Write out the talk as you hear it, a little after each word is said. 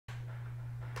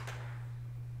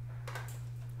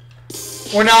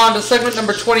We're now on to segment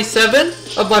number 27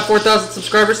 of my 4,000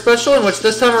 subscriber special, in which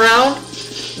this time around,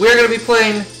 we're going to be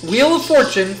playing Wheel of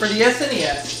Fortune for the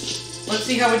SNES. Let's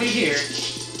see how we do here.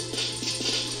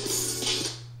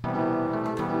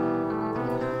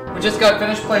 We just got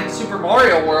finished playing Super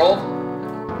Mario World.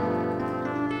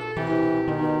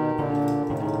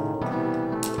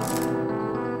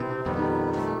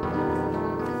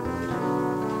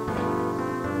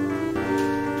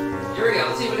 Here we go,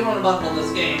 let's see if we can want to bundle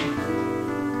this game.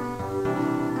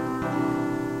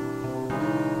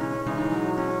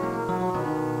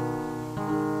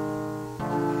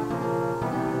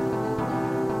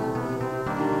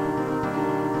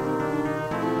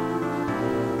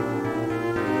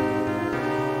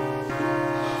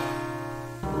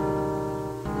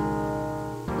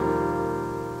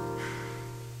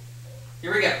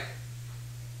 Here we go.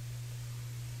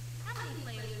 How many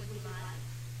players would you like?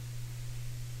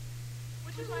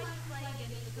 Would you like to play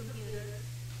against the computer?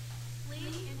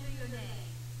 Please enter your name.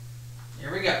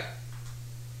 Here we go.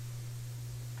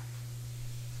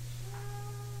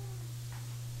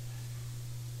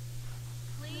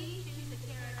 Please choose a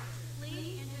character.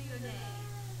 Please enter your name.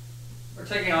 We're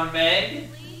taking on Meg.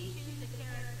 Please choose a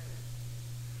character.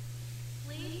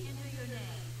 Please enter your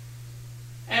name.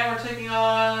 And we're taking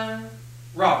on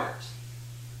Robert.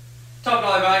 Top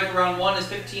dollar value for round 1 is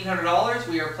 $1,500.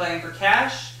 We are playing for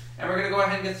cash. And we're going to go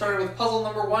ahead and get started with puzzle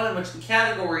number 1, in which the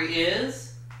category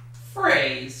is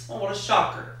phrase. Oh, what a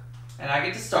shocker. And I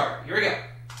get to start. Here we go.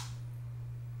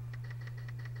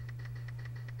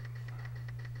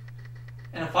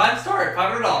 And a 5-star at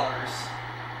 $500.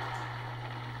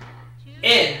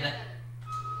 In.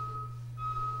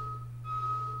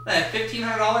 And at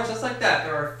 $1,500, just like that,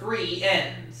 there are 3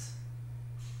 N's.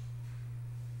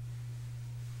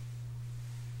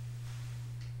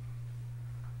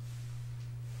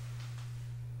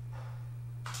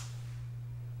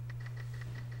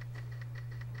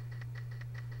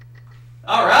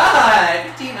 All right,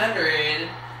 1,500.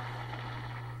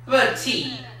 How about a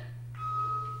T?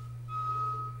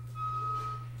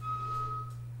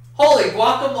 Holy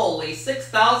guacamole,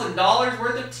 $6,000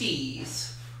 worth of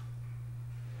T's.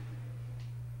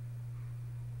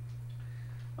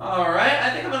 All right,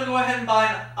 I think I'm gonna go ahead and buy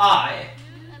an I.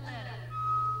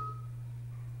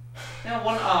 Now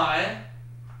 1 I,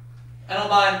 and I'll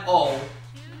buy an O.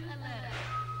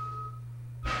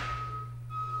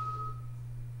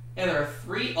 Yeah, there are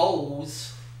 3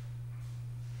 O's.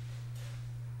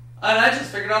 And I just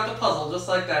figured out the puzzle just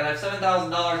like that. I have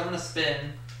 $7,000. I'm going to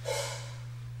spin.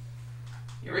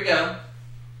 Here we go.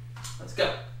 Let's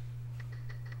go.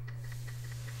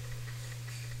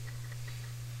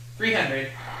 300.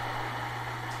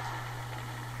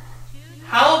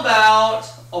 How about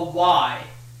a Y?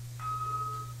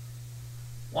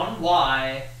 1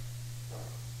 Y.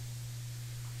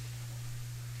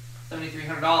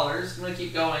 $7,300. I'm going to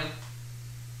keep going.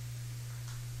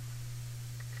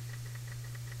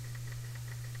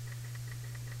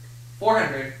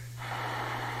 $400.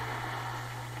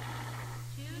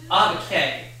 I have a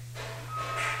K.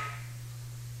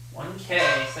 1K,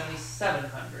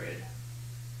 $7,700.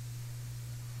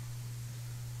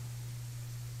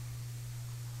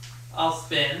 I'll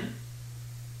spin.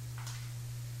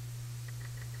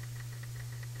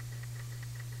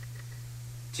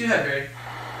 $200.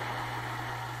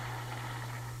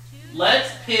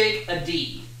 Let's pick a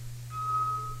D.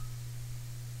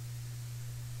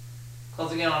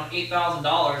 Closing in on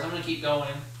 $8,000. I'm going to keep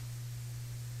going.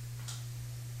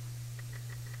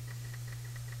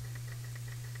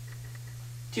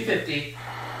 $250.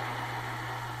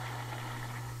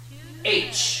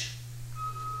 H.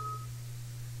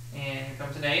 And here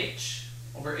comes an H.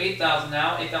 Over 8,000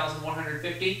 now.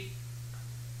 8,150.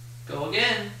 Go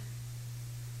again.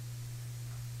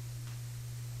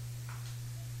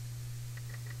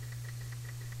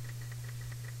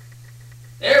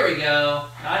 There we go.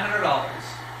 $900.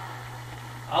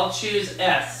 I'll choose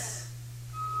S.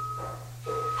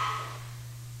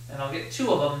 And I'll get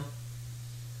 2 of them.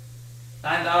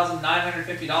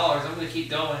 $9,950. I'm going to keep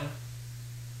going.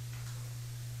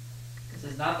 This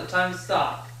is not the time to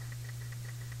stop.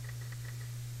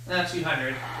 Now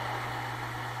 200.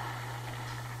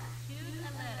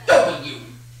 W.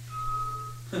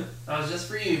 That was just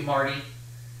for you, Marty.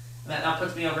 And that now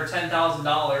puts me over $10,000.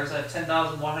 I have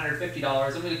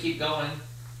 $10,150. I'm going to keep going.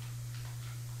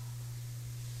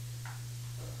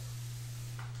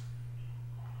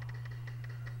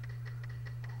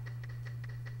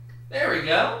 There we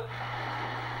go.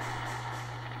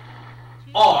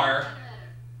 R.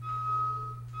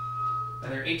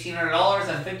 Another $1,800.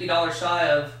 I'm $50 shy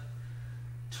of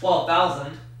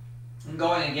 $12,000. I'm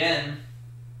going again.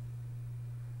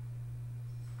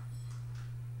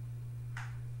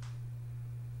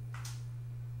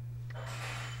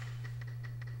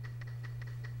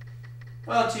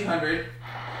 Well, 200.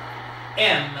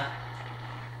 M.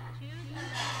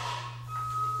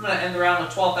 I'm going to end the round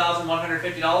with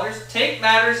 $12,150. Take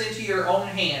matters into your own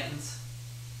hands.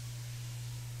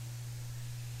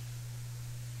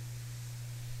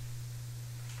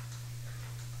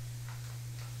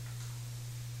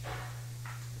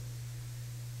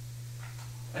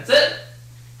 That's it.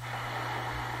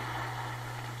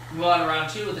 Move on to round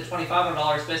 2 with the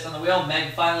 $2,500 space on the wheel.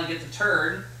 Meg finally gets a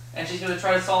turn, and she's going to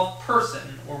try to solve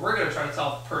person, or we're going to try to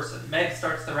solve person. Meg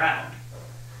starts the round.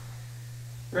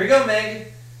 Here we go,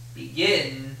 Meg.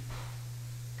 Begin.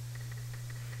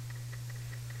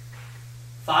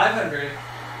 500.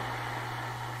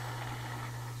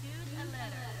 Choose a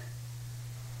letter.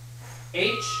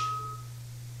 H.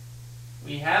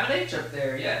 We have an H up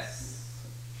there, yes.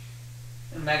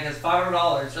 And Meg has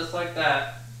 $500, just like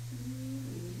that.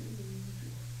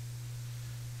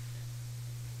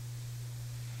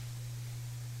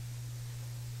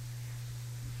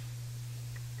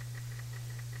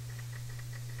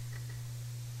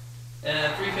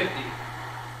 And 350.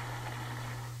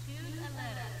 Choose a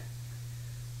letter.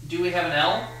 Do we have an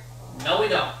L? No, we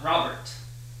don't. Robert.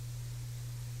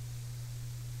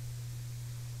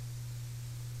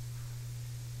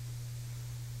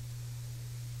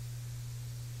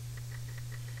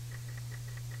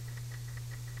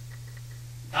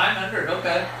 $900,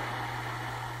 okay.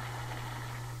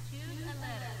 Choose a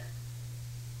letter.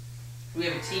 Do we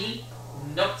have a T?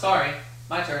 Nope, sorry.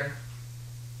 My turn.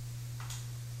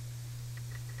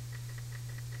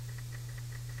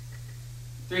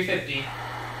 $350.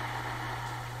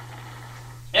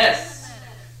 S.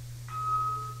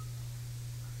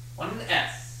 One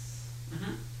S.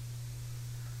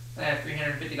 I have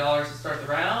 $350 to start the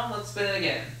round. Let's spin it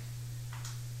again.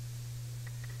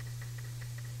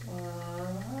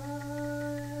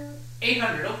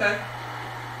 800, okay.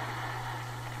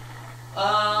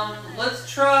 Let's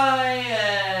try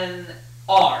an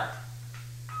R.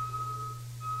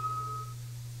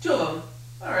 2 of them.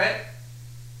 Alright.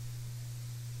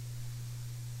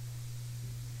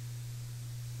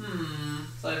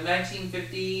 So I have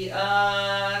 1950.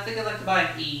 I think I'd like to buy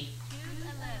an E. Choose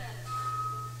a letter.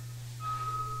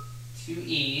 2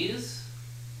 E's.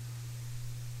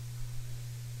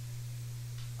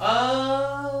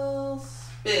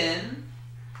 Spin.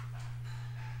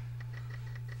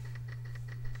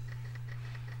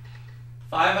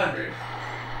 $500.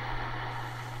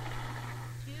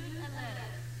 Choose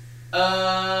a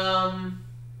letter.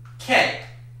 K.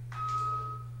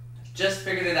 Just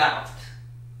figured it out.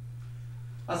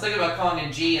 I was thinking about calling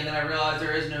it G, and then I realized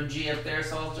there is no G up there,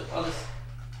 so I'll just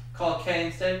call K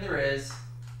instead, and there is.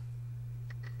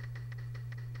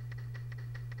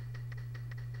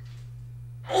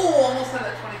 Oh, almost had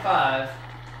that 25.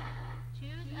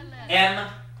 Choose a letter. M.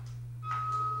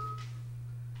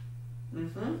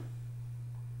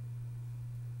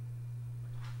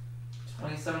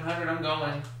 2,700, I'm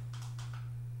going.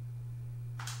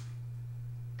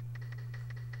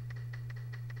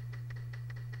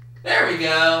 There we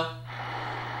go.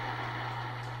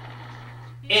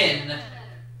 N.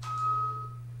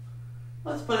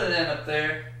 Let's put an N up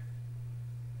there.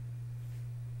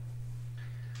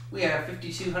 We have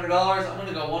 $5,200. I'm going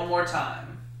to go one more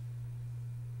time.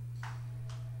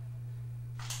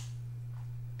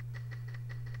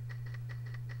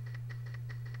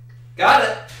 Got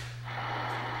it.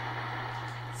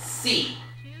 C.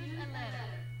 Choose a letter.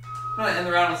 I'm going to end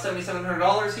the round with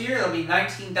 $7,700 here. That'll be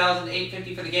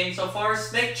 $19,850 for the game so far.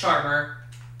 Snake Charmer,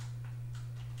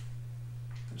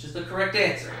 which is the correct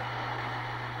answer.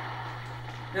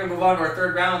 We're going to move on to our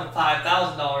third round with a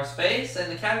 $5,000 space,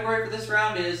 and the category for this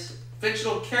round is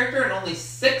fictional character, and only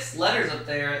 6 letters up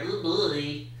there. Ooh,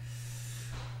 boy.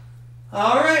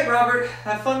 All right, Robert,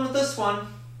 have fun with this one.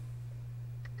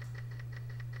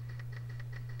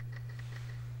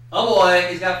 Oh boy,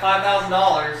 he's got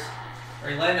 $5,000, or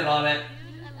he landed on it.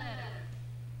 Choose a letter.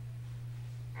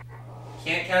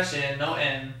 Can't cash in, no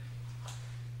N.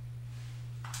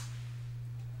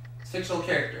 It's fictional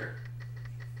character.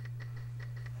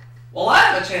 Well, I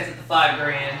have a chance at the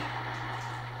 $5,000.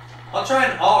 I'll try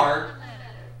an R.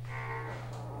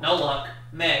 No luck.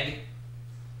 Meg.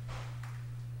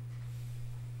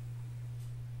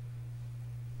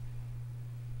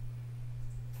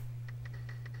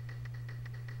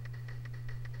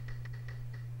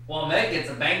 Well, Meg gets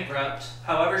a bankrupt.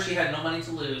 However, she had no money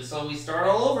to lose, so we start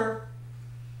all over.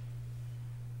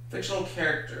 Fictional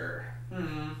character.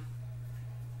 The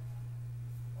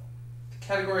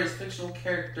category is fictional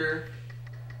character.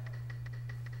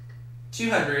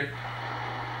 200.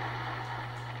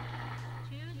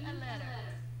 Choose a letter.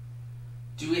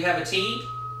 Do we have a T?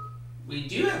 We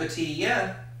do have a T,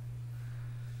 yeah.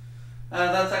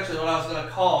 That's actually what I was going to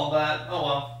call, but oh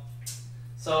well.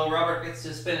 So Robert gets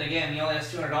to spin it again. He only has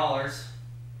 $200.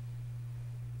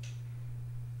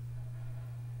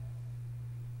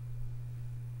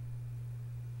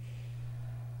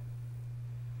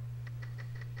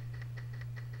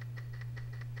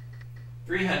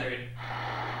 $300.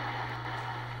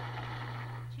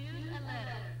 Choose a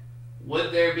letter.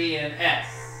 Would there be an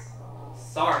S?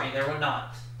 Sorry, there would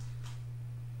not.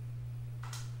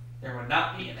 There would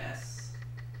not be an S.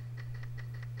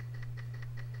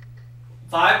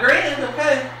 $5,000,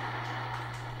 okay.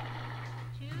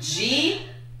 Choose G?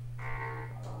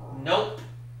 Nope.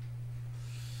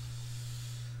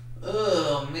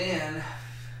 Oh, man.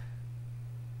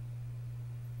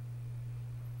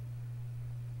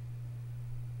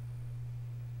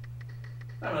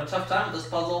 I'm having a tough time with this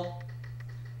puzzle.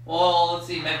 Well, let's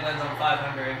see. Meg lands on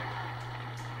 500.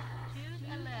 Choose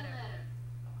a letter.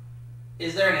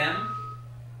 Is there an M?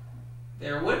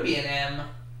 There would be an M.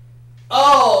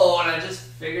 Oh, and I just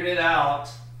figured it out.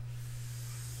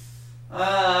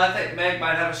 I think Meg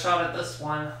might have a shot at this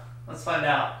one. Let's find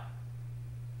out.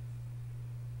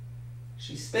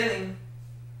 She's spinning.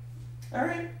 All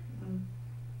right.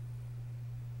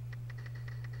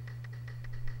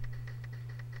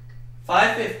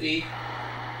 $550.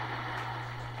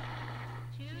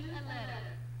 Choose a letter.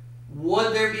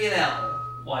 Would there be an L?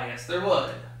 Why, yes, there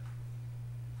would.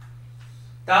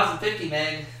 $1,050,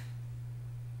 Meg.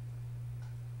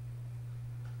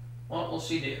 What will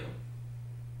she do?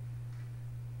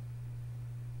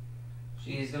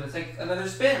 She's going to take another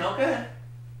spin. Okay.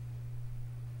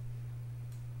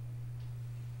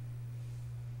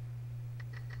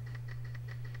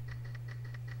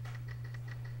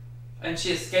 And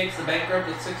she escapes the bankrupt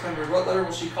with 600. What letter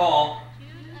will she call?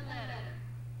 Choose a letter.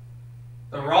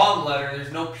 The wrong letter.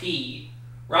 There's no P.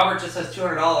 Robert just has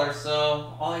 $200,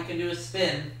 so all he can do is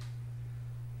spin.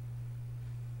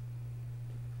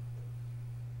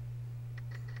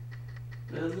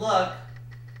 Good luck.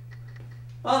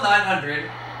 Well, 900.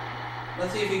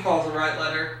 Let's see if he calls the right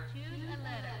letter. Choose a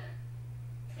letter.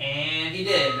 And he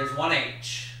did. There's one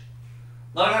H.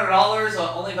 $1,100.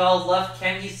 Only vowels left.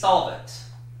 Can he solve it?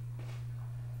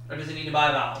 Or does he need to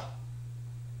buy a vowel?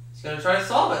 He's going to try to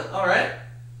solve it. All right.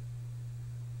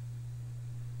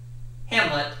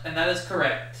 Hamlet, and that is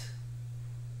correct.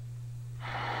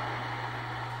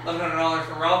 $1,100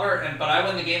 for Robert, but I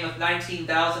win the game with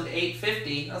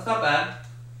 $19,850. That's not bad.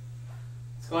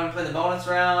 Let's go ahead and play the bonus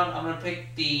round. I'm going to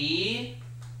pick the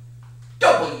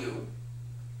W.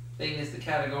 Thing is the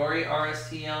category. R, S,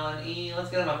 T, L, and E. Let's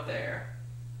get them up there.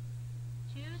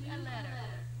 Choose a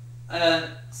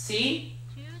letter. C,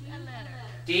 Choose a letter.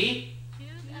 D,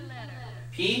 Choose a letter.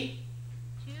 P,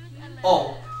 Choose a letter.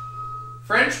 O.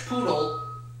 French poodle.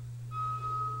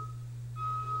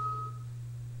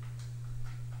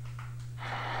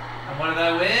 And what did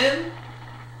I win?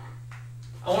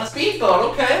 I won a speedboat,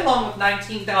 okay, along with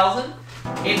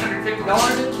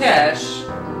 $19,850 in cash.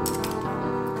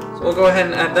 So we'll go ahead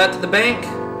and add that to the bank.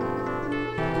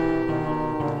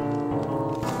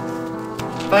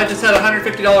 If I just had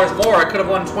 $150 more, I could have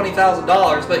won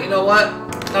 $20,000, but you know what?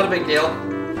 Not a big deal.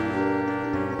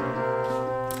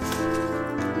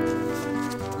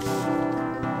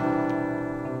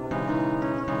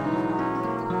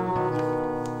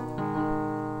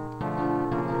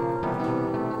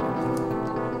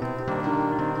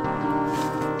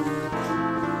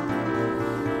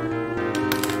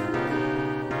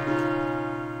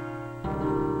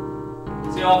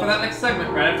 See you all for that next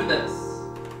segment right after this.